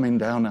God coming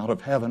down out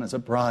of heaven as a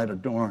bride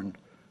adorned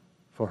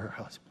for her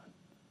husband.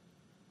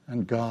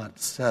 And God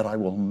said, I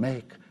will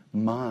make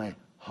my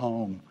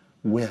home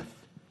with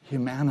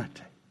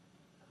humanity.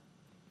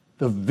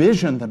 The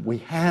vision that we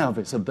have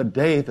is of the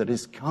day that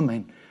is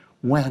coming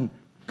when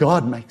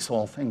God makes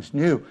all things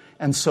new.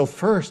 And so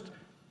first,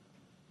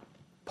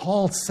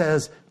 Paul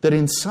says that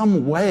in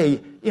some way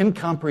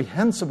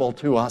incomprehensible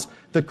to us,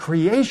 the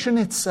creation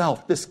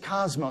itself, this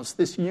cosmos,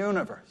 this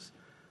universe,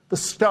 the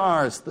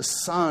stars, the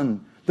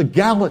sun, the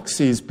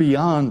galaxies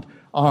beyond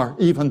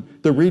even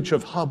the reach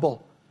of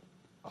Hubble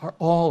are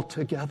all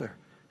together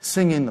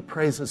singing the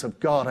praises of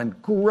God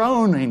and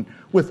groaning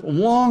with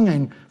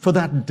longing for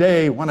that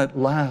day when at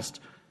last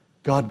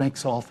God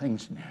makes all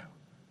things new.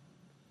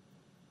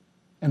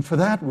 And for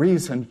that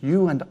reason,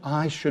 you and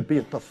I should be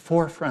at the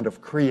forefront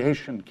of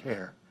creation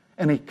care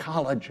and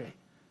ecology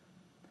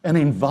and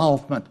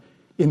involvement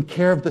in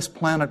care of this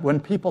planet. When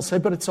people say,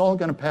 but it's all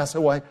going to pass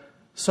away,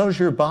 so's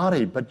your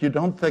body. But you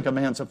don't think a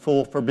man's a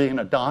fool for being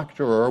a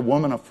doctor or a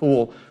woman a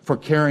fool for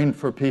caring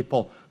for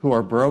people who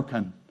are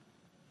broken.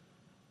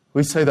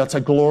 We say that's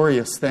a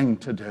glorious thing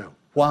to do.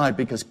 Why?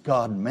 Because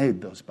God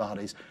made those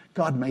bodies.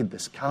 God made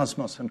this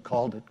cosmos and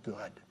called it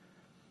good.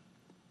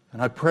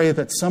 And I pray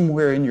that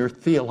somewhere in your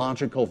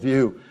theological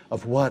view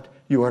of what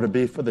you are to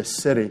be for this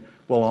city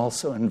will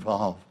also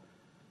involve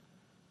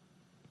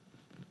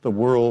the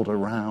world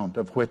around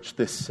of which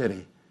this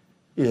city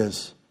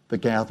is the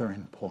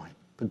gathering point,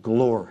 the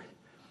glory.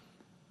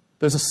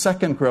 There's a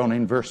second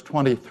groaning, verse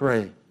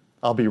 23.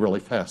 I'll be really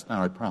fast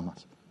now, I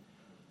promise.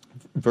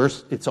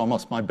 It's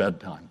almost my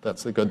bedtime.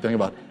 That's the good thing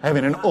about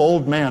having an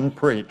old man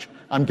preach.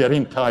 I'm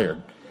getting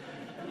tired.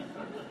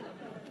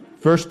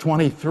 Verse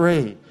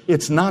 23,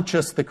 it's not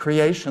just the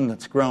creation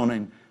that's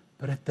groaning,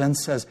 but it then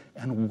says,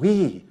 and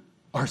we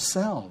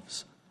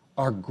ourselves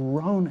are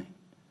groaning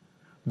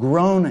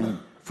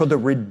for the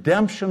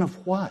redemption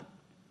of what?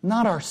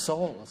 Not our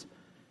souls.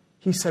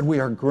 He said we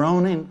are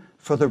groaning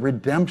for the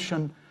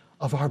redemption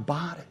of our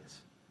bodies.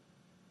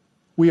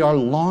 We are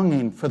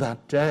longing for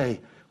that day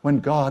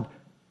when God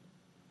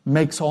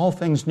makes all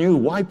things new,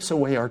 wipes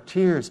away our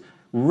tears,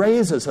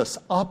 raises us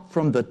up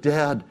from the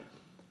dead,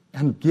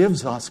 and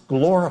gives us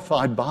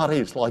glorified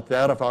bodies like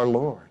that of our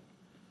Lord.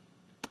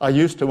 I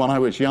used to, when I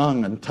was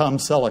young and Tom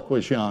Selleck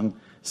was young,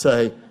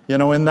 say,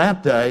 in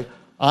that day,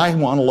 I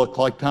want to look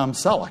like Tom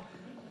Selleck.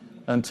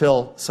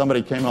 Until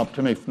somebody came up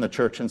to me from the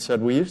church and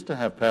said, we used to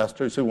have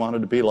pastors who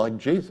wanted to be like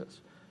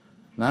Jesus.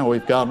 Now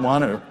we've got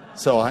one who...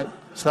 So I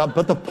stopped.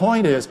 But the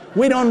point is,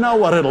 we don't know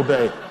what it'll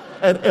be.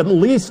 At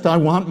least I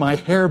want my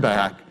hair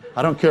back.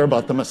 I don't care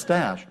about the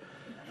mustache.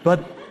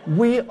 But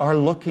we are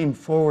looking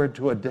forward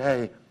to a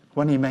day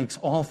when he makes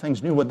all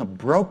things new, when the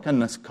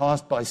brokenness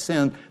caused by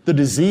sin, the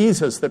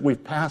diseases that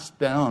we've passed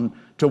down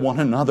to one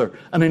another,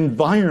 an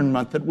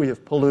environment that we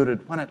have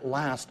polluted, when at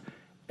last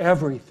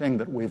everything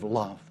that we've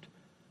loved,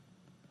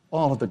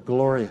 all of the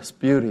glorious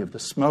beauty of the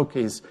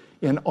Smokies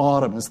in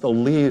autumn as the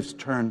leaves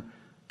turn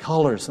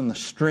colors and the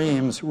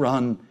streams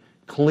run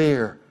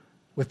clear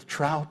with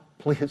trout,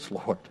 please,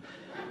 Lord.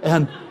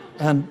 And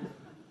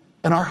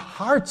our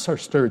hearts are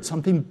stirred.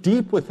 Something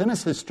deep within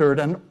us is stirred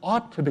and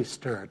ought to be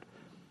stirred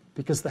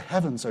because the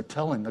heavens are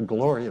telling the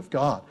glory of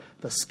God.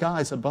 The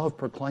skies above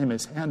proclaim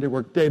his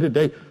handiwork. Day to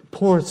day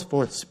pours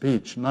forth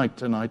speech. Night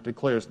to night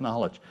declares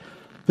knowledge.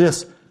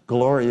 This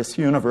glorious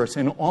universe,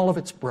 in all of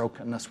its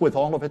brokenness, with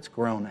all of its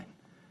groaning,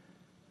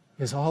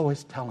 is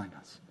always telling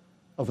us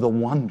of the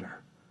wonder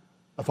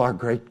of our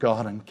great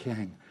God and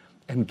King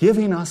and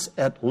giving us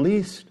at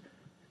least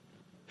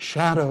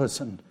shadows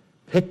and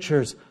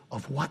pictures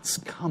of what's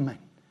coming.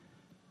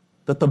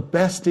 That the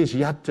best is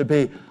yet to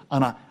be.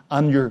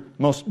 On your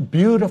most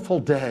beautiful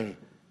day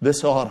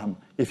this autumn,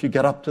 if you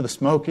get up to the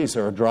Smokies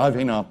or are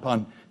driving up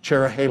on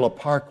Cherahela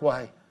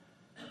Parkway,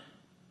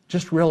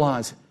 just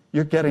realize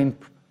you're getting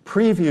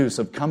previews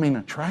of coming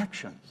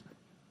attractions.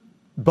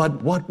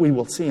 But what we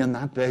will see in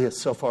that day is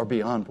so far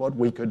beyond what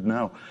we could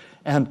know.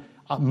 And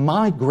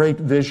my great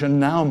vision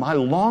now, my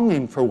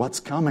longing for what's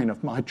coming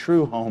of my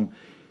true home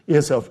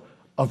is of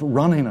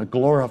running a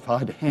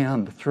glorified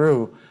hand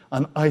through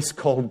an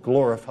ice-cold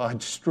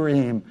glorified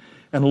stream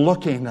and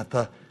looking at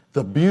the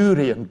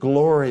beauty and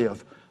glory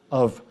of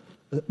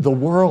the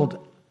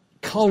world,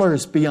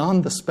 colors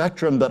beyond the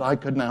spectrum that I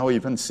could now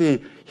even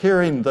see,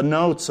 hearing the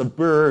notes of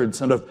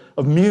birds and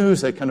of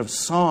music and of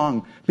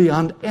song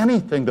beyond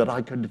anything that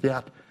I could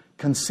yet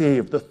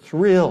conceive, the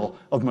thrill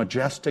of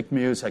majestic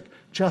music,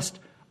 just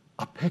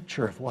a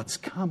picture of what's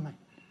coming.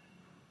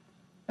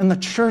 And the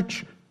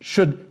church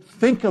should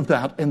think of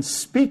that and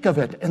speak of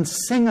it and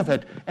sing of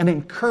it and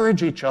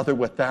encourage each other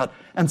with that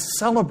and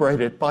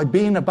celebrate it by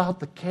being about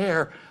the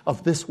care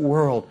of this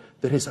world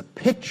that is a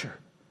picture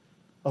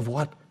of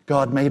what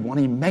God made. When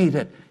he made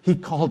it, he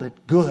called it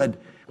good.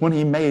 When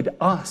he made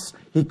us,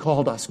 he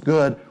called us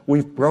good.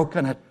 We've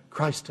broken it.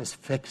 Christ has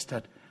fixed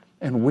it.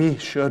 And we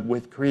should,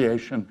 with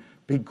creation,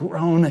 be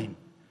groaning.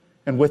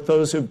 And with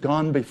those who've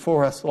gone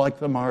before us, like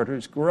the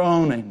martyrs,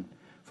 groaning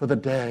for the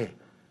day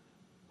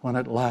when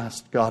at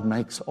last God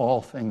makes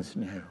all things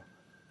new.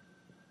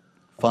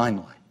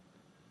 Finally,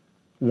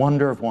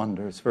 wonder of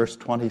wonders, verse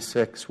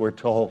 26, we're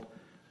told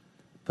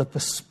that the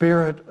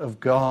Spirit of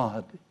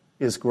God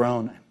is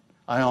groaning.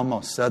 I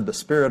almost said the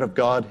Spirit of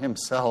God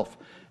himself.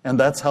 And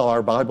that's how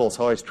our Bible's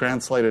always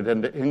translated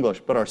into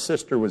English. But our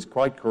sister was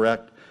quite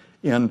correct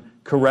in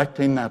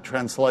correcting that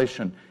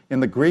translation. In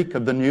the Greek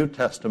of the New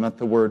Testament,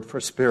 the word for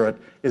spirit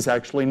is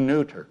actually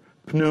neuter,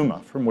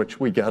 pneuma, from which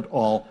we get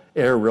all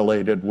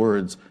air-related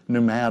words,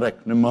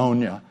 pneumatic,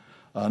 pneumonia,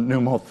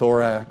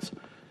 pneumothorax,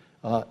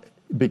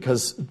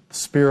 because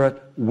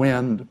spirit,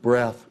 wind,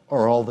 breath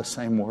are all the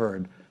same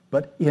word.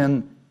 But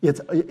in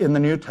the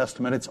New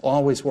Testament, it's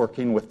always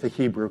working with the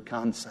Hebrew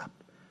concept.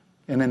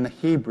 And in the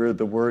Hebrew,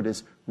 the word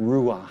is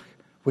ruach,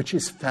 which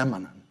is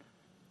feminine.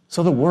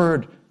 So the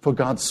word for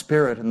God's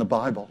Spirit in the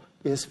Bible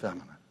is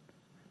feminine.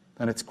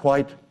 And it's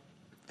quite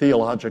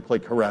theologically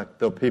correct,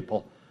 though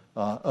people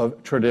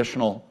of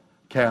traditional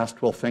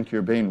caste will think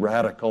you're being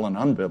radical and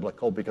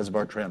unbiblical because of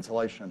our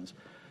translations.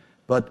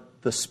 But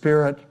the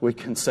Spirit, we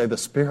can say the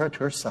Spirit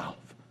herself,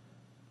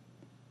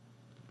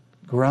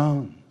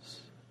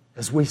 groans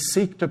as we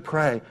seek to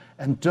pray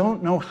and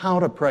don't know how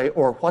to pray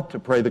or what to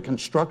pray. The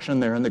construction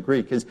there in the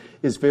Greek is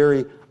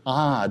very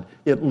odd.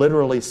 It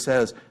literally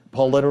says,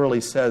 Paul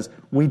literally says,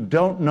 we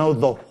don't know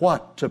the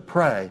what to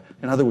pray.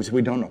 In other words,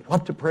 we don't know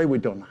what to pray, we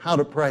don't know how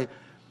to pray,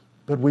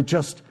 but we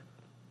just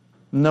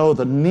know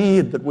the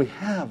need that we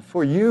have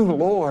for you,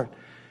 Lord.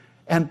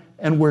 And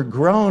we're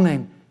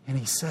groaning. And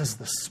he says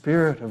the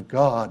Spirit of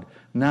God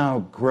now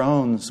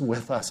groans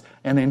with us.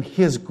 And in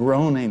his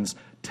groanings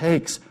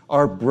takes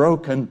our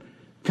broken,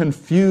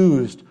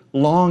 confused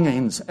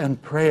longings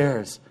and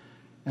prayers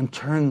and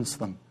turns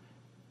them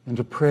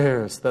into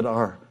prayers that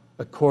are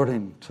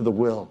according to the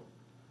will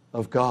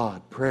of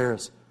God.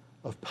 Prayers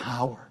of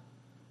power.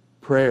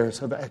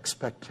 Prayers of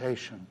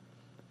expectation.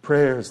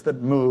 Prayers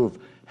that move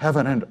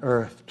heaven and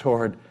earth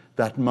toward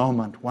that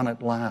moment when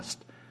at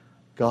last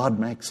God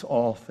makes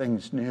all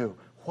things new.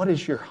 What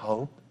is your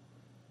hope?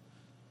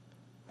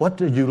 What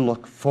do you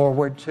look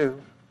forward to?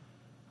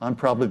 I'm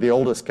probably the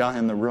oldest guy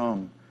in the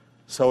room,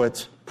 so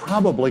it's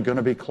probably going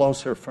to be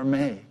closer for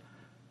me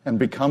and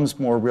becomes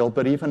more real.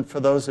 But even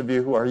for those of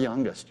you who are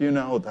youngest, you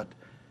know that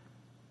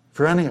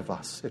for any of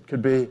us, it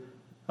could be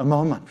a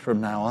moment from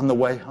now on the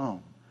way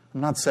home.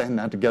 I'm not saying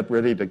that to get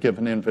ready to give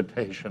an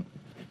invitation,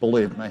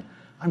 believe me.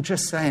 I'm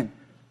just saying,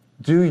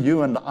 do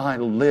you and I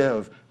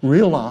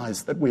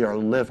realize that we are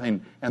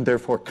living and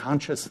therefore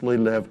consciously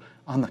live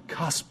on the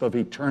cusp of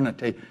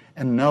eternity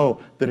and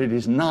know that it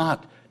is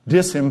not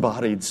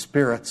disembodied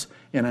spirits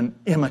in an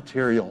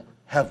immaterial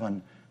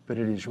heaven, but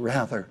it is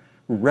rather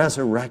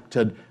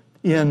resurrected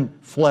in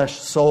flesh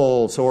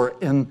souls or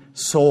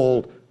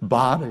ensouled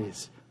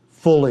bodies,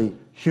 fully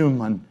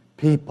human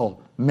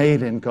people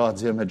made in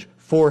God's image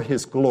for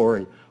his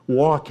glory,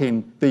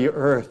 walking the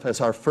earth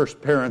as our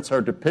first parents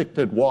are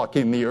depicted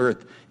walking the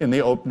earth in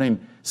the opening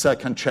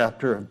second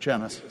chapter of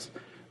Genesis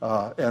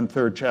and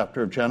third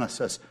chapter of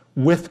Genesis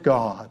with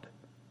God.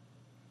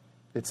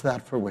 It's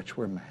that for which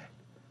we're made.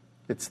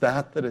 It's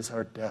that is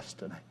our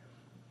destiny.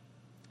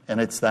 And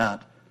it's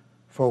that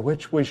for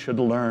which we should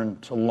learn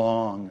to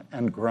long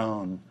and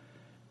groan,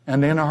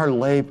 and in our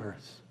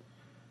labors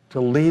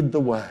to lead the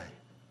way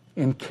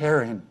in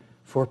caring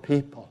for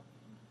people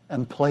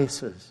and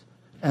places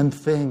and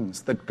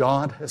things that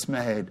God has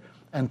made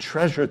and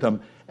treasure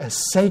them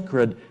as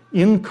sacred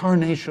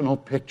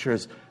incarnational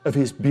pictures of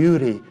his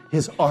beauty,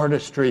 his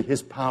artistry,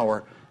 his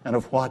power, and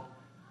of what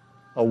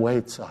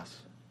awaits us.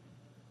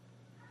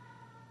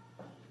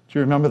 Do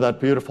you remember that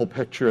beautiful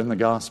picture in the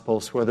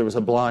Gospels where there was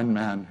a blind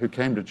man who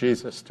came to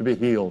Jesus to be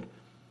healed?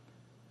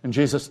 And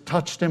Jesus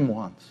touched him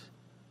once.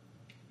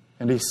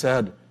 And he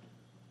said,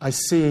 I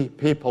see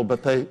people,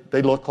 but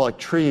they look like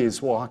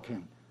trees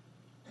walking.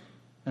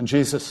 And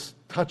Jesus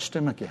touched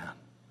him again.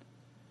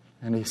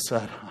 And he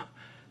said,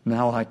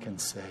 now I can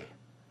see.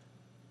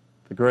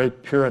 The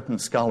great Puritan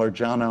scholar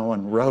John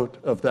Owen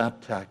wrote of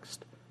that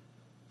text,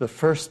 the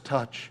first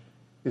touch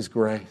is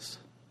grace.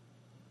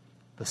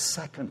 The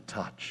second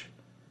touch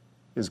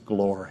is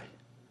glory.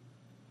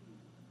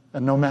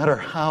 And no matter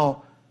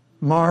how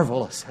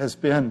marvelous has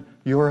been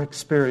your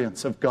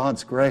experience of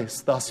God's grace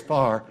thus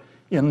far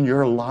in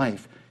your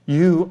life,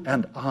 you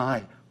and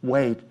I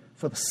wait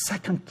for the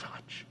second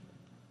touch.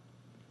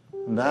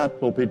 And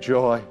that will be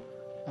joy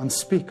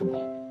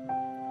unspeakable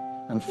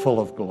and full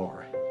of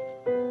glory.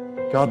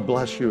 God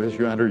bless you as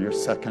you enter your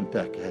second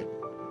decade.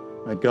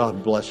 May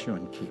God bless you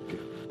and keep you.